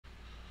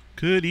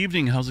Good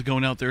evening. How's it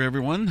going out there,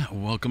 everyone?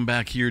 Welcome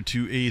back here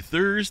to a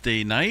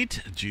Thursday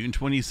night, June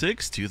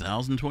 26,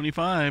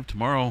 2025.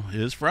 Tomorrow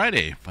is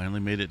Friday. Finally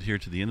made it here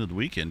to the end of the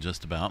weekend,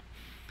 just about.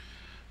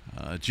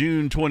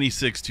 June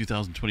 26,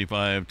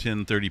 2025,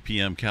 10:30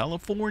 p.m.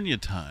 California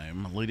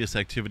time. Latest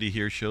activity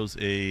here shows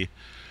there's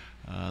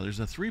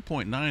a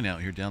 3.9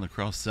 out here down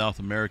across South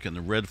America in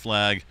the red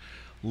flag.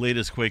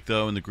 Latest quake,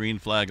 though, in the green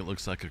flag, it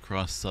looks like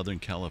across Southern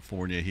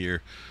California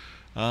here.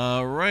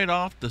 Right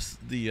off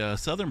the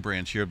southern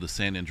branch here of the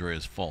San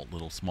Andreas Fault.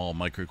 Little small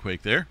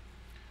microquake there.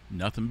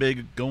 Nothing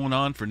big going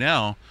on for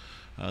now.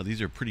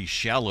 These are pretty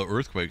shallow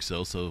earthquakes,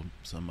 though, so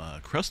some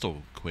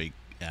crustal quake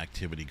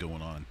activity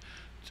going on.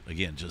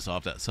 Again, just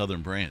off that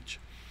southern branch.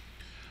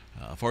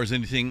 As far as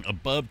anything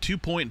above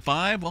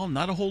 2.5, well,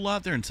 not a whole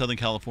lot there in Southern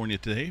California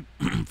today,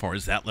 as far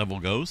as that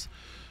level goes.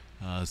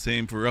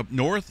 Same for up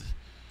north.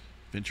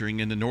 Venturing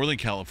into Northern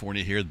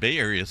California here, the Bay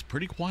Area is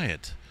pretty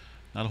quiet.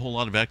 Not a whole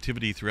lot of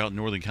activity throughout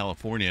Northern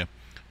California.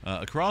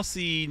 Across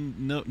the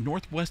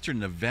northwestern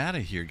Nevada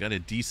here, got a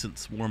decent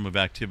swarm of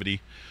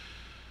activity.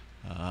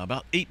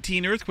 About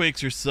 18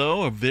 earthquakes or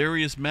so of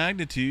various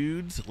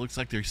magnitudes. It looks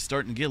like they're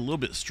starting to get a little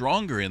bit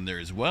stronger in there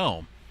as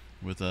well.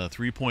 With a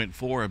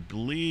 3.4, I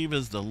believe,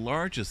 is the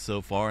largest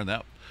so far, and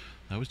that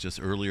was just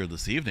earlier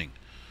this evening.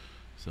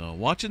 So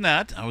watching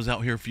that, I was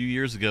out here a few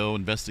years ago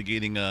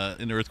investigating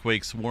an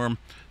earthquake swarm.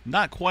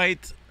 Not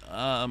quite,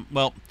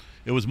 well,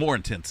 it was more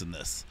intense than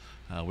this.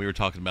 We were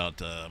talking about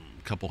a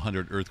couple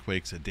hundred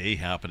earthquakes a day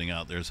happening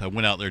out there. So I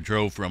went out there,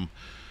 drove from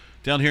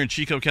down here in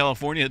Chico,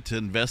 California to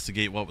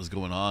investigate what was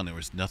going on. There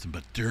was nothing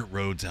but dirt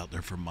roads out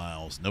there for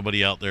miles.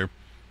 Nobody out there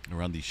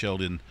around the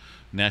Sheldon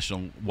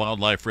National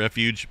Wildlife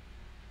Refuge.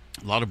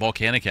 A lot of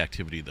volcanic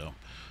activity, though.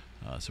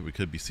 So we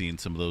could be seeing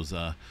some of those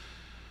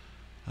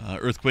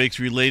earthquakes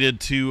related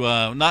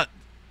to not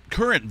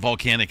current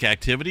volcanic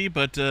activity,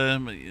 but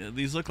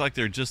these look like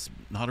they're just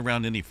not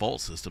around any fault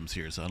systems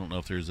here. So I don't know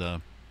if there's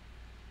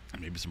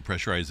maybe some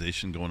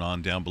pressurization going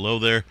on down below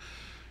there,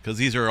 because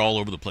these are all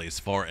over the place as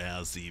far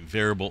as the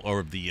variable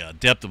or the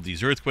depth of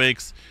these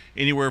earthquakes,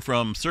 anywhere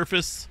from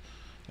surface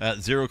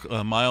at 0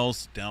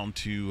 miles down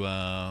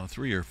to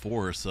 3 or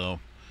 4 or so.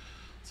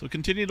 So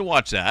continue to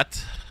watch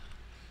that.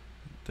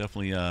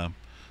 Definitely a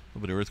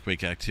little bit of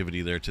earthquake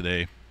activity there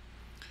today.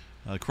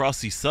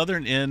 Across the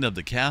southern end of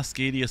the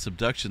Cascadia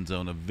subduction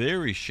zone, a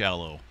very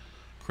shallow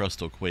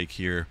crustal quake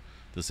here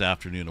this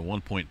afternoon, a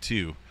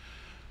 1.2.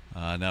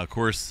 Now, of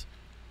course,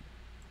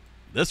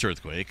 this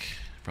earthquake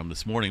from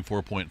this morning,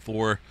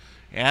 4.4,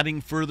 adding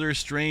further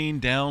strain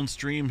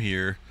downstream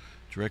here,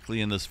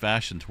 directly in this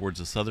fashion towards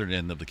the southern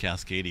end of the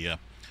Cascadia.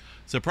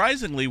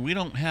 Surprisingly, we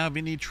don't have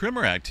any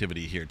tremor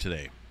activity here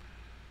today.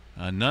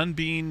 None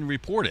being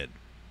reported.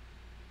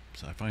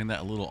 So I find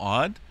that a little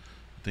odd.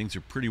 Things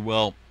are pretty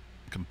well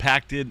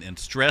compacted and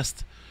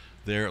stressed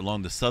there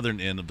along the southern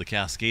end of the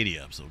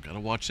Cascadia. So got to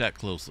watch that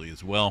closely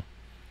as well.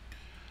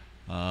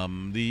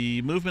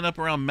 The movement up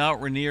around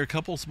Mount Rainier, a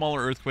couple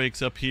smaller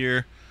earthquakes up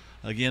here.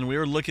 Again, we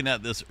were looking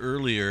at this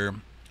earlier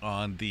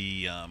on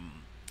the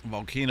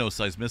volcano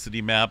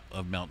seismicity map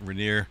of Mount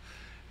Rainier,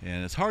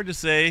 and it's hard to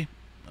say.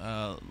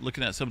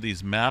 Looking at some of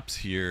these maps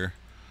here,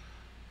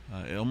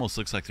 it almost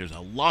looks like there's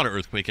a lot of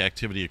earthquake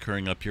activity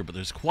occurring up here, but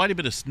there's quite a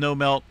bit of snow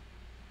melt.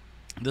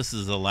 This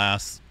is the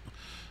last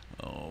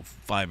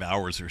 5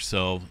 hours or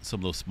so, some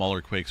of those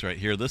smaller quakes right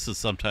here. This is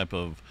some type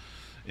of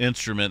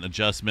instrument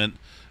adjustment.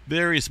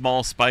 Very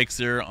small spikes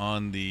there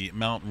on the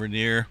Mount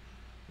Rainier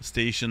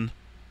station.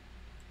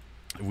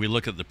 If we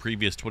look at the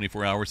previous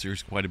 24 hours,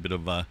 there's quite a bit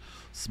of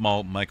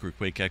small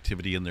microquake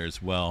activity in there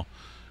as well.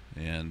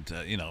 And,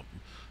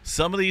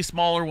 some of these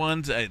smaller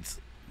ones,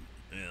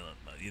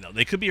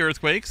 they could be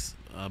earthquakes,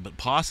 but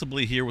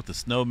possibly here with the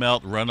snow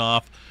melt,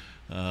 runoff,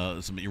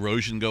 some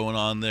erosion going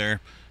on there.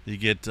 You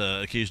get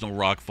occasional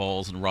rock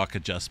falls and rock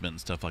adjustment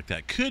and stuff like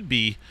that. Could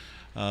be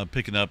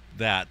picking up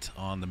that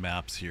on the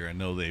maps here. I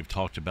know they've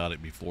talked about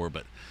it before,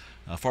 but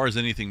as far as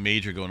anything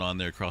major going on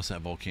there across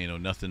that volcano,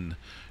 nothing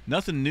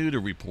new to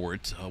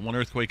report. One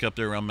earthquake up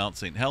there around Mount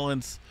St.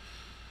 Helens.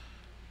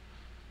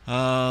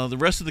 The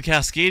rest of the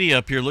Cascadia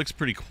up here looks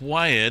pretty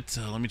quiet.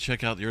 Let me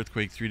check out the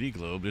earthquake 3D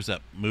globe. There's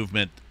that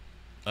movement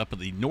up at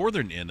the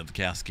northern end of the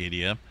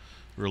Cascadia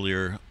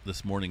earlier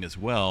this morning as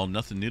well.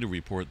 Nothing new to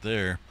report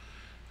there.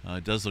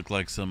 It does look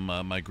like some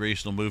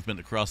migrational movement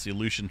across the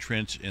Aleutian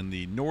Trench in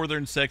the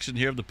northern section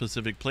here of the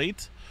Pacific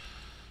Plate.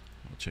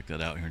 I'll check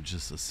that out here in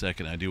just a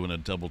second. I do want to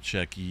double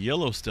check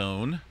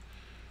Yellowstone,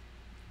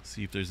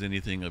 see if there's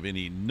anything of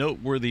any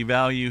noteworthy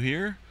value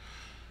here.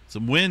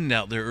 Some wind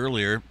out there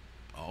earlier,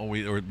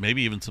 always, or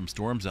maybe even some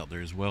storms out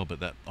there as well, but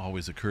that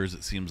always occurs,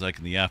 it seems like,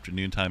 in the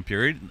afternoon time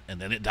period, and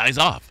then it dies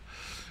off.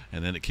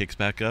 And then it kicks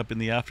back up in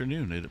the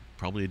afternoon. It'll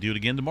probably do it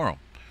again tomorrow.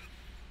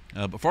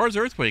 But as far as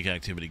earthquake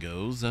activity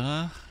goes,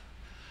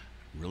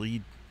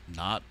 really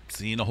not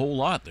seeing a whole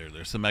lot there.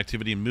 There's some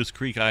activity in Moose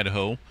Creek,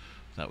 Idaho.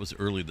 That was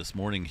early this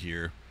morning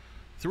here.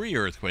 3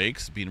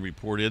 earthquakes being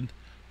reported.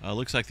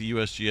 Looks like the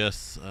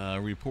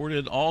USGS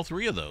reported all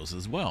 3 of those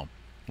as well.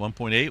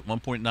 1.8,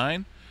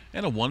 1.9,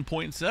 and a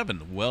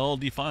 1.7, well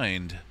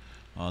defined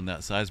on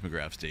that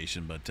seismograph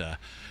station. But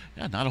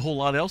yeah, not a whole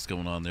lot else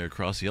going on there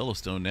across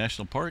Yellowstone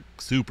National Park.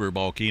 Super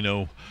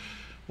volcano.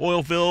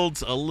 Oil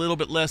fields a little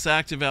bit less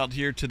active out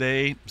here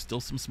today.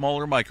 Still some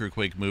smaller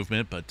microquake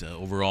movement, but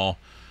overall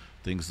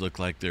things look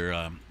like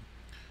they're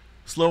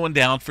slowing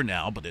down for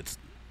now. But it's,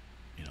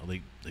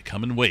 they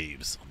come in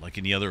waves like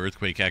any other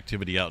earthquake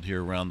activity out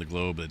here around the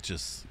globe. It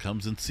just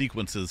comes in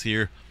sequences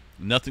here.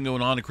 Nothing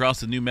going on across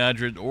the New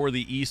Madrid or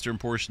the eastern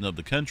portion of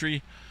the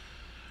country.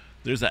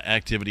 There's that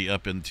activity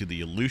up into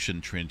the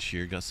Aleutian Trench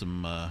here. Got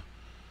some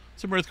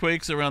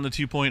earthquakes around the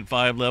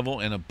 2.5 level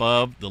and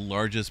above, the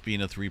largest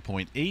being a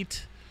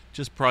 3.8,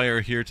 just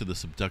prior here to the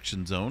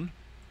subduction zone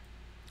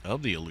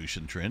of the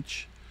Aleutian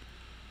Trench.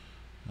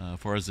 As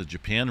far as the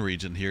Japan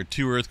region here,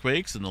 2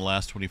 earthquakes in the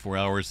last 24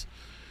 hours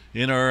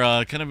in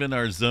our kind of in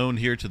our zone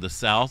here to the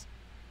south,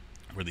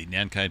 where the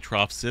Nankai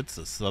Trough sits,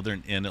 the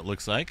southern end it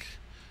looks like.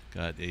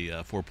 Got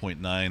a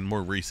 4.9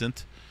 more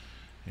recent,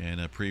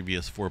 and a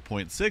previous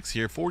 4.6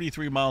 here,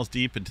 43 miles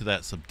deep into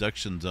that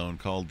subduction zone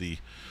called the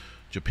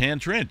Japan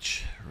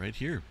Trench right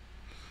here.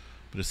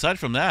 But aside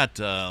from that,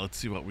 let's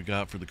see what we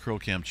got for the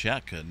CurlCam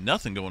check.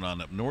 Nothing going on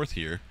up north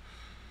here.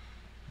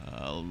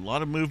 A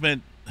lot of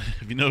movement.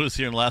 If you notice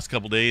here in the last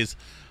couple days,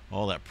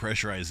 all that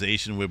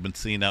pressurization we've been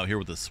seeing out here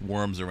with the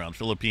swarms around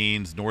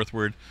Philippines,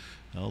 northward.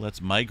 Well,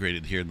 that's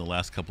migrated here in the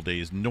last couple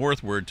days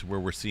northward to where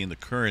we're seeing the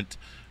current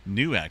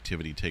new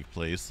activity take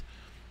place.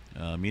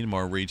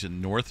 Myanmar region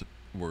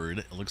northward,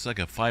 it looks like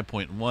a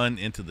 5.1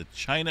 into the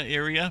China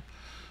area.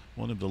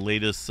 One of the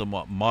latest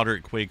somewhat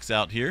moderate quakes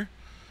out here.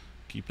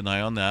 Keep an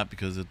eye on that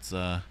because it's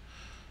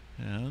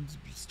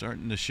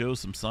starting to show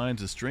some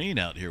signs of strain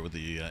out here with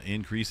the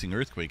increasing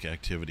earthquake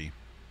activity.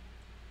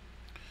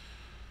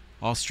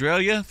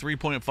 Australia,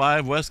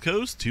 3.5 west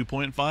coast,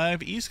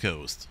 2.5 east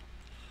coast.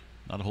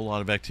 Not a whole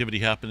lot of activity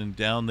happening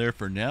down there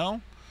for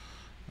now.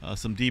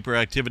 Some deeper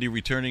activity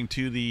returning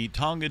to the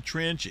Tonga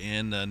Trench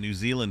and New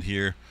Zealand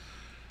here.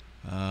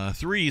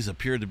 3s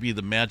appear to be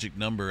the magic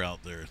number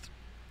out there.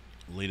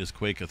 Latest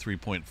quake of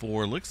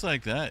 3.4. Looks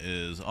like that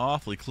is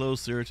awfully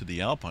close there to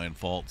the Alpine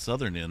Fault,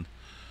 southern end.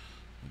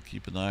 We'll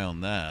keep an eye on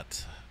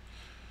that.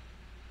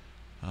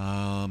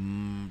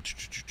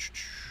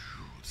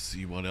 Let's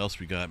see what else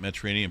we got.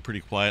 Mediterranean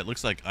pretty quiet.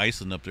 Looks like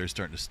Iceland up there is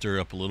starting to stir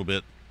up a little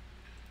bit.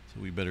 So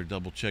we better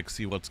double check,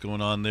 see what's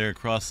going on there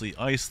across the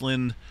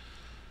Iceland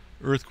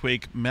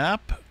earthquake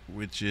map,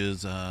 which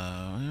is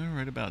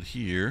right about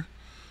here.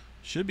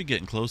 Should be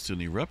getting close to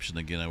an eruption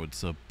again, I would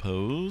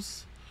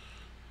suppose.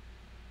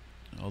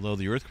 Although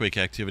the earthquake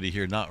activity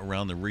here not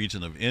around the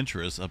region of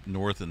interest, up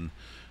north and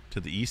to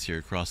the east here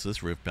across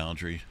this rift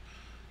boundary.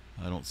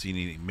 I don't see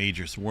any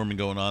major swarming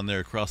going on there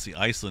across the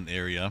Iceland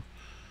area.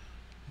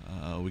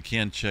 We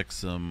can check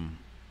some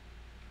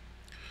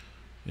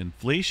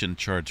inflation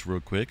charts real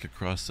quick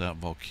across that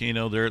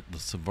volcano there at the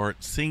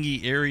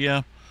Savartsingi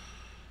area.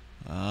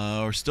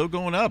 We're still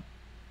going up.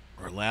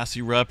 Our last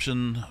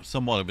eruption,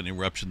 somewhat of an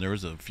eruption, there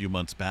was a few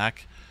months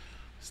back.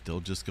 Still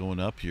just going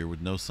up here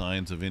with no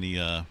signs of any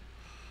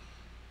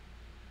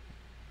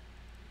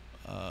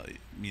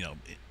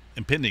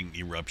impending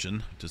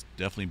eruption. Just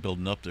definitely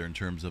building up there in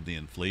terms of the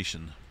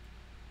inflation.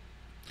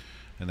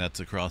 And that's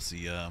across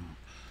the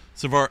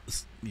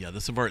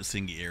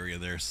Savartsingi area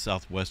there,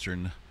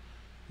 southwestern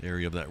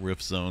area of that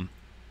rift zone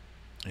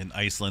in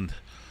Iceland.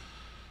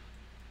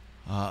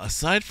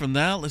 Aside from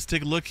that, let's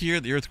take a look here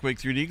at the Earthquake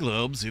 3D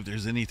globe, see if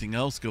there's anything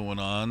else going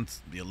on.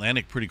 The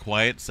Atlantic pretty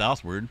quiet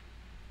southward.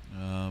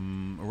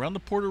 Around the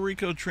Puerto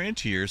Rico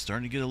Trench here,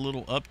 starting to get a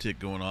little uptick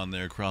going on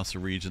there across the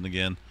region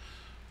again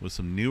with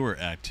some newer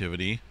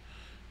activity.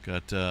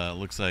 Got,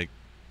 looks like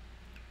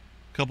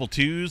a couple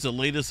 2s, the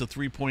latest of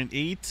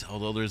 3.8,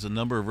 although there's a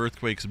number of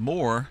earthquakes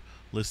more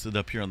listed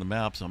up here on the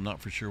map, so I'm not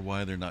for sure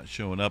why they're not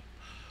showing up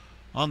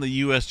on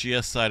the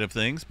USGS side of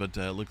things, but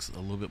it looks a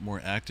little bit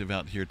more active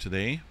out here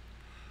today.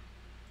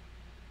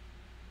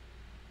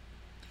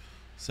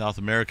 South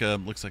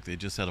America, looks like they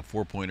just had a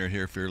 4-pointer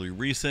here, fairly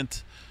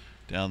recent,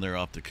 down there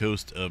off the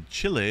coast of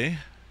Chile.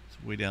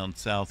 It's way down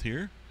south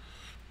here.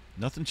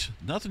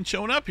 Nothing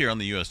showing up here on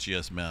the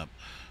USGS map.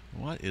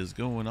 What is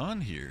going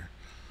on here?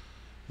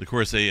 Of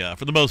course, they,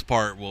 for the most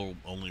part, will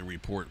only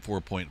report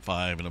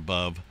 4.5 and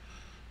above.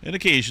 An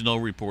occasional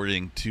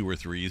reporting 2 or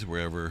 3s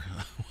wherever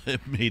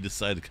it may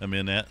decide to come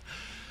in at.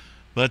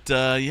 But,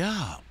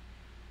 yeah,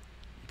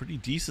 pretty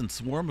decent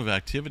swarm of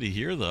activity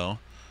here, though.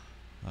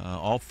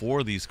 All 4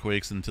 of these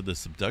quakes into the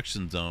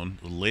subduction zone.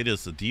 The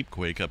latest, a deep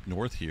quake up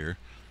north here,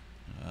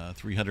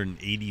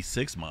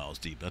 386 miles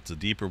deep. That's a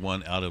deeper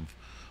one out of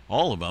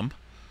all of them.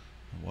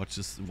 Watch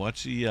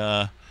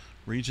the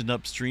region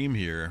upstream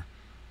here.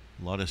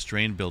 A lot of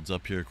strain builds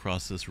up here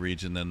across this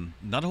region, and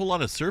not a whole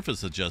lot of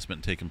surface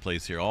adjustment taking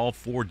place here. All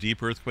 4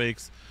 deep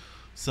earthquakes,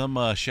 some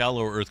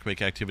shallower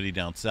earthquake activity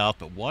down south,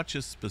 but watch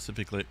this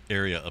specific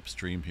area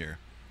upstream here.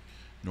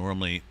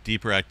 Normally,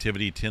 deeper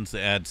activity tends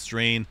to add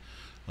strain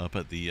up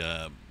at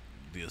the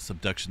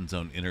subduction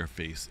zone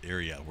interface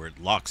area, where it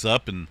locks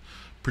up and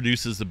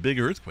produces the big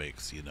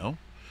earthquakes, you know.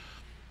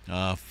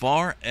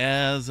 Far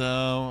as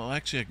well,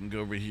 actually, I can go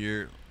over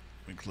here.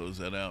 Let me close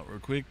that out real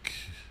quick.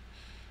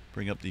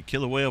 Bring up the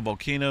Kilauea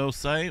Volcano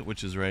site,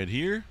 which is right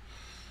here.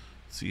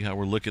 See how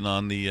we're looking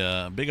on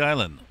the Big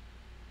Island.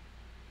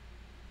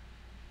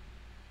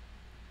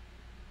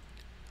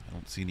 I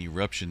don't see any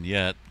eruption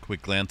yet.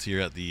 Quick glance here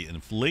at the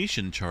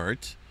inflation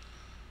chart.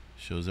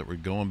 Shows that we're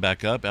going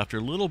back up after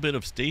a little bit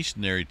of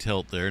stationary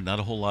tilt there. Not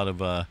a whole lot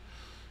of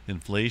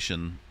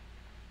inflation,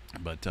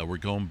 but we're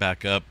going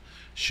back up.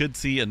 Should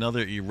see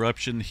another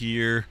eruption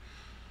here.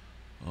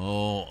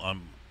 Oh,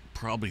 I'm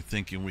probably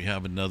thinking we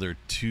have another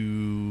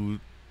 2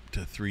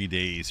 to 3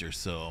 days or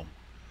so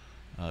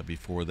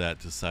before that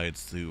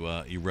decides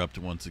to erupt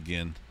once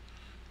again.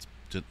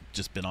 It's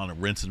just been on a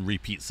rinse and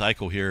repeat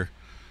cycle here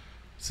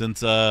since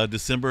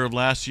December of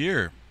last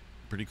year.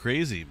 Pretty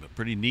crazy, but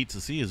pretty neat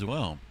to see as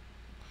well.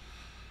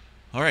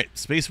 All right,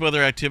 space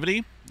weather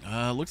activity.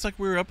 Looks like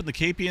we're up in the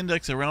KP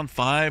index around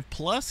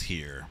 5+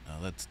 here.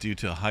 That's due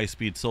to a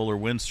high-speed solar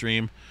wind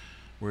stream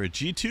where a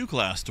G2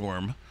 class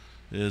storm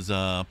is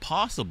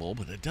possible,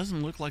 but it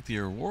doesn't look like the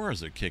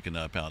auroras are kicking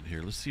up out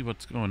here. Let's see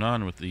what's going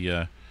on with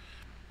the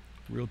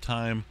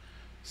real-time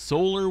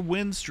solar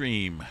wind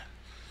stream.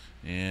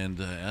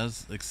 And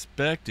as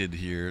expected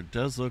here, it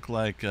does look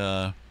like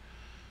well,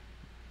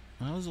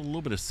 there's a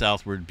little bit of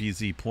southward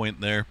BZ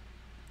point there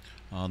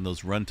on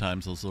those run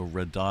times, those little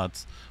red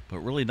dots, but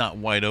really not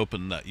wide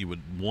open that you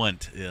would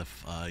want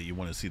if you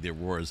want to see the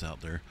auroras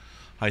out there.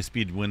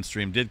 High-speed wind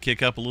stream did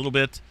kick up a little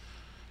bit,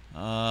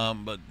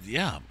 but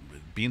yeah,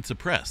 being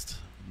suppressed.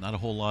 Not a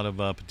whole lot of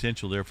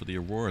potential there for the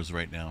auroras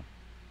right now.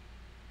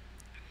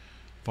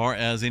 Far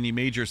as any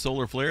major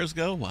solar flares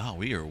go, wow,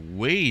 we are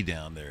way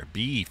down there.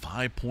 B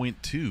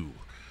 5.2.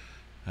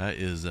 That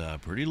is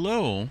pretty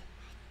low.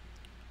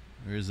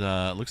 There's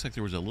looks like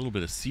there was a little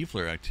bit of C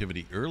flare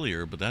activity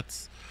earlier, but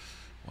that's,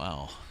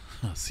 wow,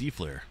 C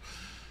flare.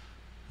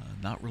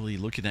 Not really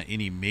looking at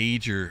any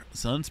major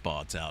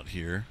sunspots out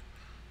here.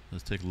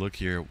 Let's take a look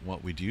here at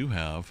what we do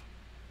have.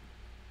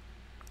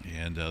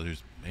 And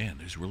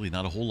there's really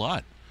not a whole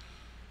lot.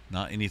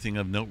 Not anything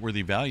of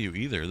noteworthy value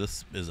either.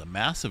 This is a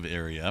massive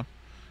area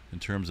in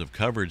terms of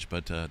coverage,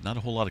 but not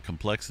a whole lot of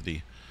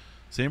complexity.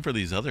 Same for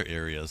these other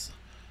areas.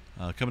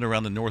 Coming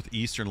around the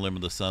northeastern limb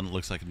of the sun, it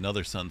looks like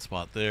another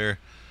sunspot there.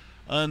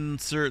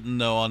 Uncertain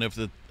though on if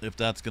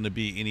that's going to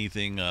be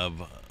anything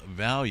of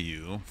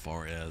value,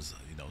 far as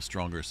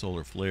stronger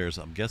solar flares.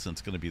 I'm guessing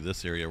it's going to be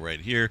this area right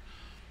here.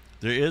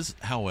 There is,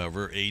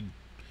 however, a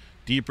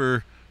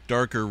deeper,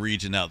 darker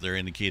region out there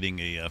indicating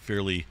a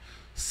fairly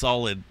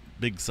solid,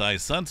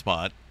 big-sized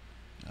sunspot.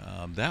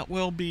 That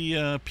will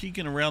be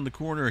peeking around the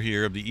corner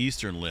here of the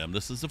eastern limb.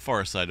 This is the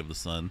far side of the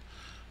sun.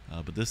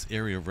 But this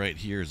area right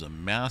here is a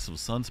massive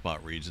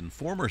sunspot region.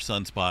 Former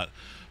sunspot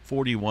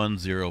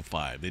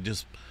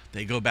 4105.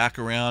 They go back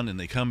around and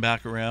they come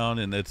back around,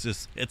 and it's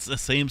the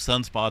same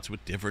sunspots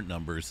with different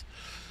numbers.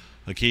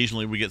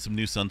 Occasionally we get some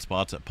new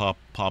sunspots that pop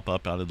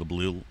up out of the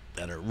blue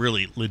that are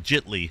really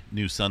legitly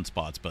new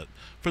sunspots, but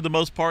for the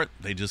most part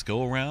they just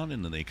go around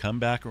and then they come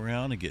back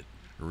around and get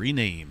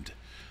renamed.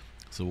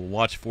 So we'll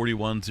watch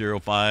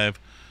 4105.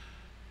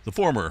 The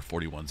former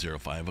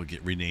 4105 will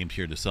get renamed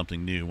here to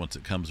something new once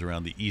it comes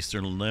around the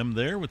eastern limb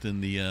there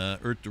within the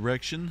Earth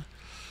direction.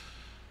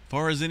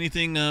 Far as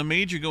anything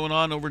major going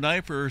on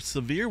overnight for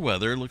severe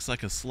weather, looks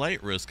like a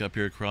slight risk up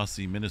here across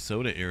the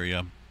Minnesota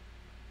area.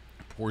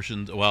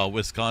 Portions, well,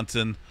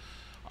 Wisconsin,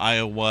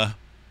 Iowa,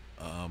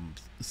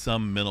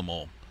 some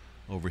minimal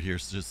over here.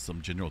 It's just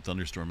some general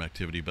thunderstorm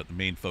activity, but the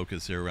main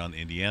focus here around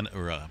Indiana,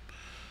 or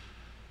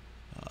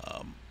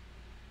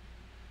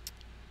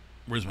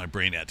where's my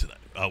brain at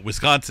tonight?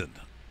 Wisconsin,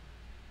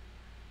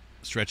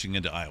 stretching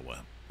into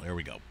Iowa. There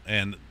we go.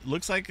 And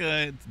looks like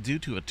it's due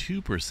to a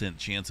 2%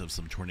 chance of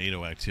some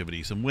tornado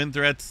activity. Some wind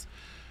threats.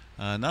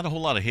 Not a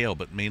whole lot of hail,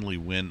 but mainly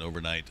wind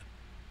overnight.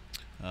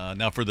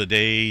 Now for the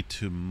day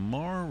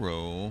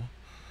tomorrow,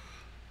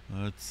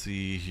 let's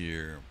see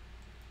here.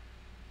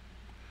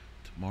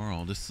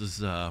 Tomorrow, this is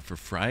for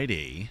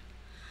Friday.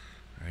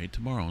 All right,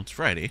 tomorrow, it's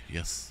Friday,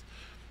 yes.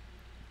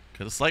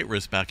 Got a slight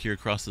risk back here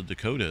across the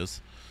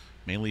Dakotas.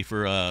 Mainly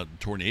for a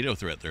tornado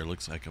threat there.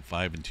 Looks like a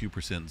 5 and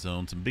 2%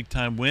 zone. Some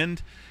big-time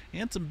wind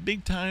and some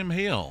big-time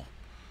hail.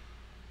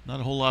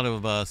 Not a whole lot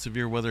of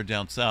severe weather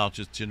down south,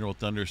 just general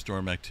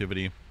thunderstorm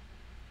activity.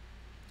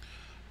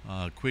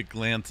 Quick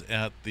glance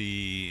at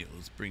the,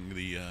 let's bring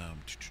the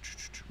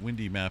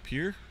windy map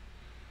here.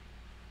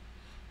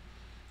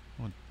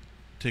 I want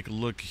to take a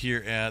look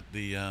here at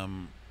the,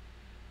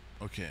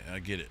 okay, I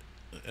get it.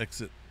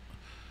 Exit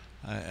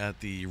at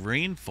the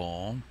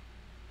rainfall.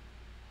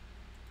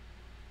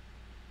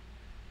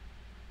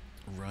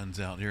 Runs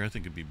out here. I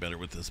think it'd be better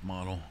with this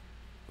model.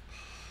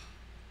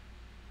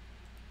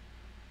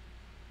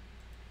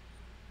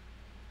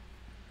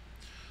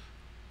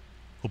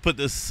 We'll put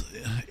this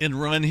in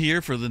run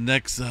here for the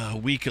next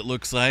week, it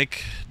looks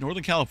like.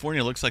 Northern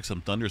California looks like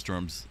some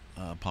thunderstorms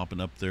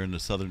popping up there in the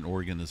southern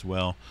Oregon as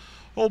well.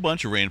 Whole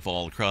bunch of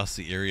rainfall across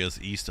the areas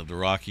east of the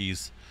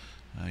Rockies.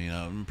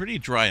 Pretty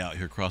dry out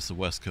here across the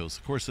west coast.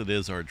 Of course, it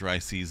is our dry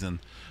season.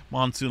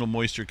 Monsoonal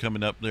moisture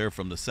coming up there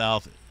from the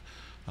south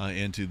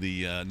into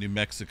the New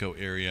Mexico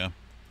area.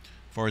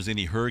 As far as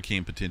any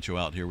hurricane potential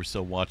out here, we're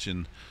still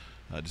watching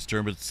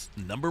disturbance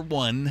number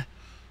 1.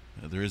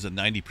 There is a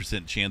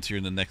 90% chance here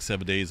in the next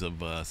 7 days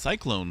of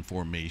cyclone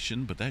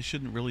formation, but that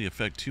shouldn't really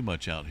affect too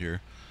much out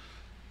here.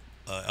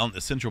 On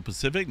the Central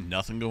Pacific,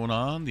 nothing going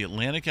on. The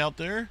Atlantic out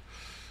there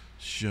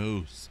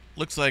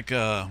looks like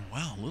a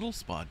little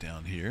spot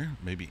down here,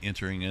 maybe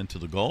entering into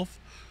the Gulf.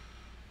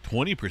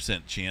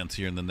 20% chance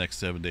here in the next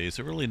 7 days.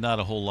 So really not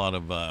a whole lot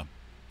of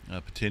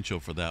potential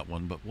for that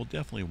one, but we'll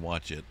definitely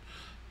watch it.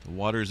 The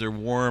waters are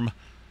warm,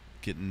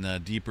 getting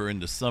deeper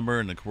into summer,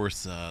 and of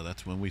course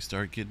that's when we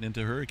start getting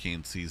into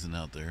hurricane season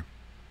out there.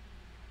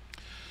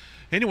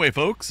 Anyway,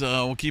 folks,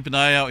 we'll keep an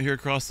eye out here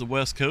across the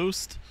west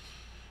coast.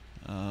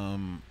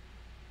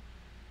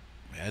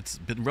 It's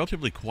been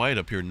relatively quiet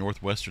up here in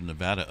northwestern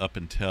Nevada up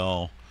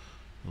until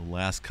the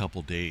last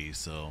couple days,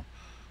 so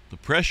the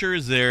pressure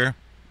is there.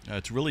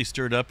 It's really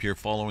stirred up here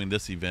following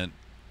this event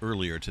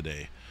earlier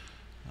today.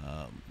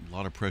 A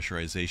lot of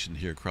pressurization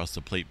here across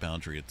the plate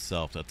boundary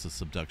itself. That's a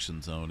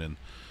subduction zone, and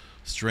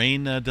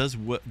strain does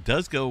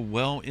go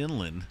well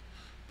inland,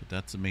 but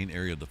that's the main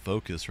area of the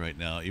focus right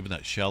now. Even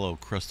that shallow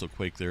crustal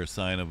quake there, a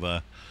sign of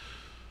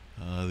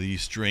the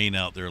strain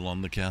out there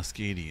along the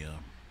Cascadia.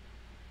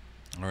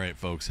 All right,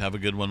 folks, have a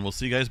good one. We'll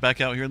see you guys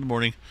back out here in the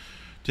morning.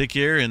 Take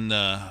care, and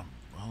the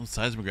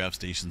seismograph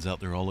stations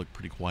out there all look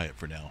pretty quiet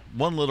for now.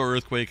 One little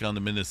earthquake on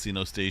the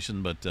Mendocino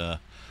station, but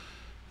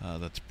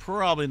that's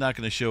probably not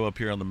going to show up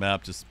here on the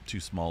map. Just too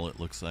small,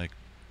 it looks like.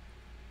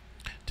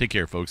 Take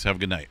care, folks. Have a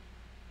good night.